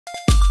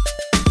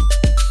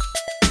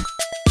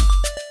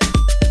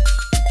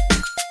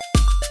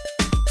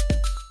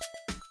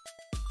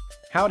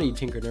Howdy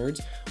Tinker Nerds,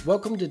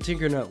 welcome to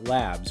Tinkernut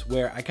Labs,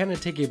 where I kind of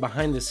take you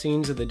behind the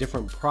scenes of the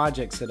different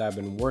projects that I've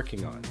been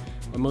working on.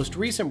 My most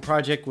recent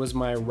project was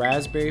my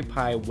Raspberry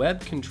Pi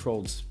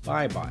web-controlled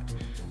SpyBot.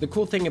 The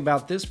cool thing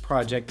about this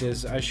project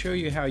is I show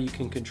you how you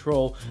can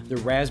control the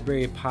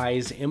Raspberry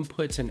Pi's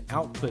inputs and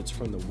outputs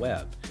from the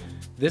web.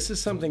 This is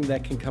something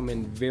that can come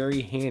in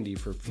very handy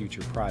for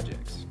future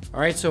projects.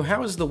 Alright, so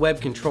how is the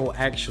web control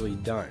actually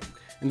done?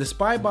 In the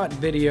SpyBot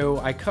video,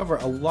 I cover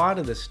a lot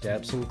of the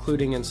steps,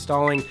 including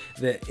installing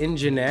the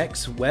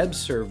Nginx web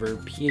server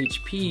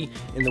PHP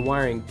in the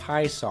Wiring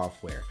Pi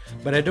software,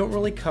 but I don't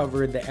really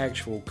cover the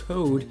actual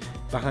code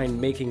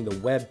behind making the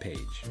web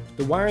page.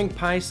 The Wiring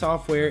Pi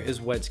software is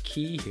what's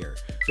key here,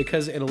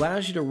 because it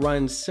allows you to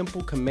run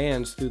simple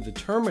commands through the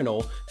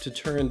terminal to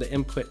turn the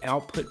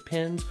input-output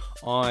pins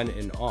on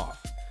and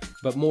off.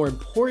 But more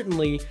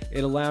importantly,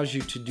 it allows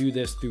you to do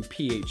this through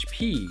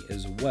PHP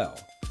as well.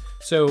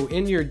 So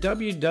in your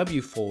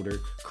www folder,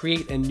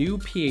 create a new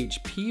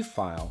PHP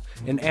file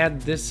and add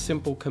this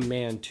simple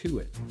command to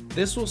it.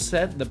 This will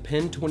set the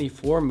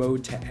pin24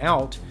 mode to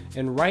out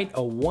and write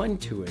a 1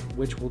 to it,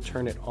 which will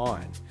turn it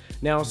on.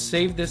 Now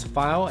save this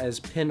file as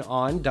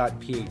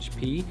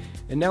pinon.php,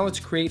 and now let's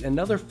create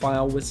another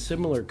file with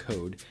similar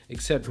code,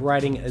 except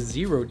writing a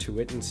 0 to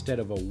it instead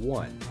of a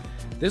 1.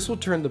 This will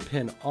turn the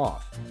pin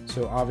off,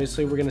 so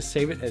obviously we're going to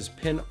save it as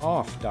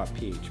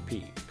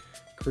pinoff.php.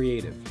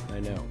 Creative, I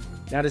know.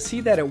 Now to see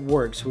that it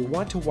works, we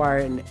want to wire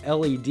an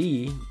LED,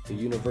 the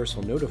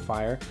universal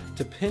notifier,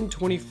 to pin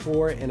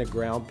 24 and a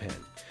ground pin.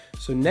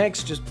 So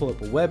next, just pull up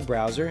a web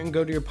browser and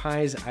go to your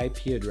Pi's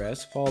IP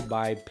address followed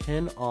by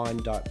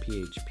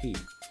pinon.php.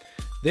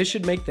 This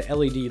should make the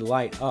LED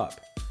light up.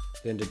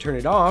 Then to turn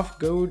it off,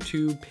 go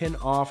to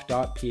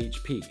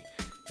pinoff.php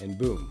and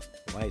boom,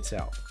 lights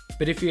out.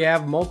 But if you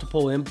have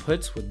multiple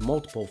inputs with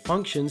multiple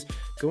functions,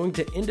 going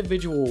to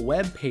individual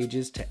web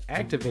pages to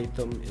activate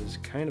them is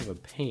kind of a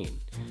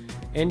pain.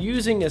 And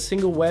using a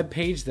single web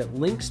page that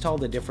links to all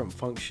the different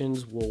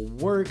functions will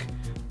work,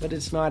 but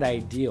it's not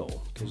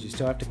ideal because you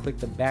still have to click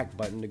the back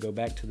button to go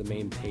back to the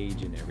main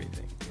page and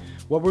everything.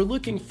 What we're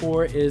looking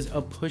for is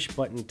a push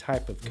button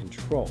type of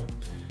control.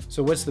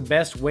 So what's the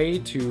best way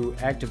to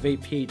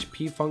activate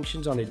PHP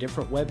functions on a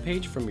different web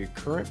page from your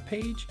current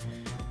page?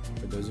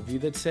 For those of you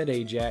that said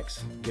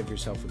Ajax, give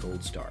yourself a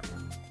gold star.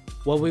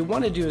 What we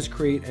want to do is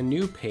create a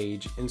new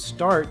page and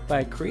start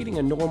by creating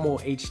a normal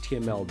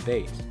HTML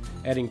base,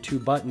 adding 2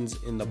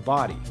 buttons in the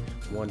body,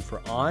 one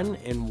for on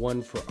and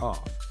one for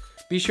off.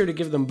 Be sure to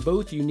give them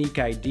both unique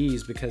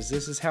IDs because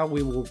this is how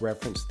we will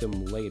reference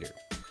them later.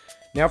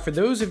 Now for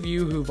those of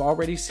you who've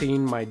already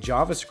seen my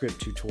JavaScript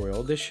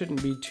tutorial, this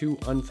shouldn't be too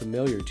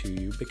unfamiliar to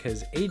you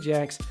because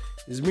Ajax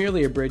is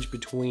merely a bridge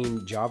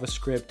between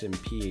JavaScript and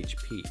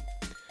PHP.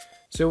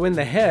 So in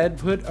the head,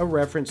 put a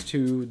reference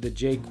to the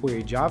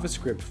jQuery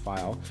JavaScript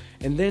file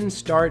and then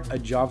start a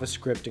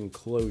JavaScript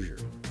enclosure.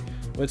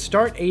 Let's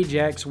start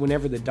Ajax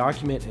whenever the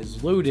document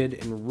is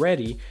loaded and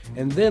ready,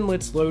 and then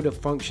let's load a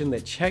function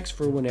that checks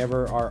for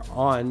whenever our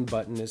on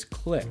button is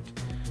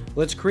clicked.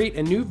 Let's create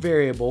a new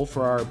variable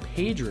for our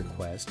page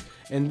request,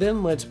 and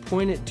then let's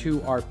point it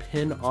to our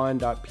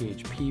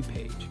pinon.php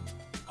page.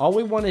 All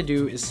we want to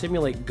do is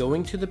simulate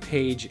going to the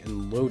page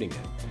and loading it.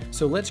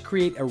 So let's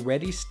create a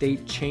ready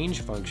state change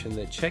function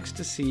that checks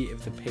to see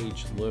if the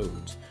page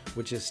loads,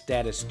 which is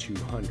status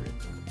 200.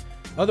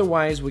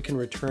 Otherwise, we can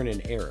return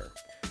an error.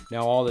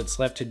 Now all that's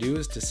left to do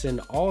is to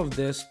send all of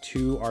this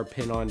to our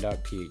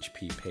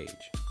pinon.php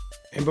page.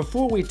 And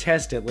before we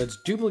test it, let's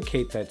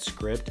duplicate that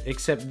script,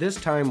 except this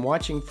time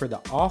watching for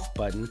the off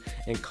button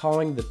and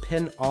calling the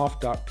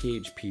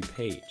pinoff.php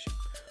page.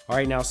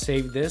 Alright, now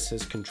save this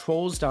as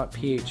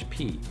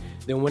controls.php.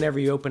 Then whenever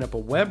you open up a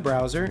web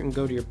browser and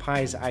go to your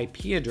Pi's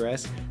IP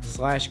address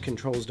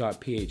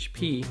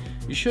 /controls.php,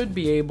 you should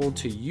be able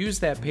to use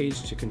that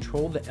page to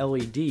control the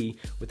LED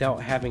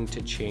without having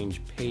to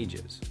change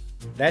pages.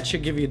 That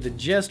should give you the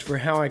gist for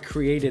how I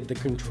created the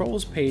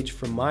controls page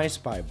for my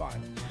SpyBot.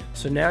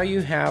 So now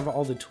you have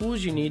all the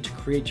tools you need to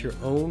create your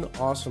own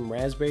awesome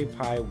Raspberry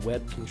Pi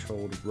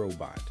web-controlled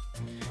robot.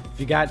 If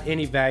you got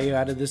any value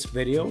out of this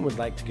video and would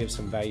like to give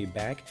some value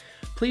back,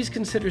 please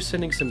consider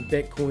sending some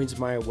Bitcoins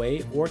my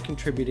way or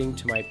contributing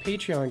to my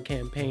Patreon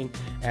campaign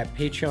at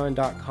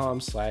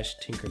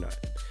patreon.com/Tinkernut.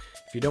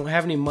 If you don't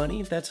have any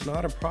money, that's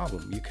not a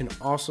problem. You can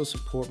also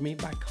support me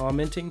by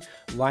commenting,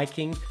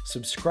 liking,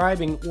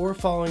 subscribing, or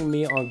following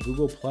me on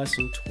Google Plus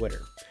and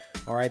Twitter.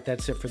 Alright,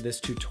 that's it for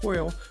this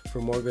tutorial. For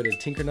more, go to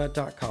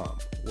tinkernut.com,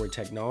 where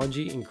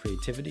technology and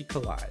creativity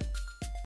collide.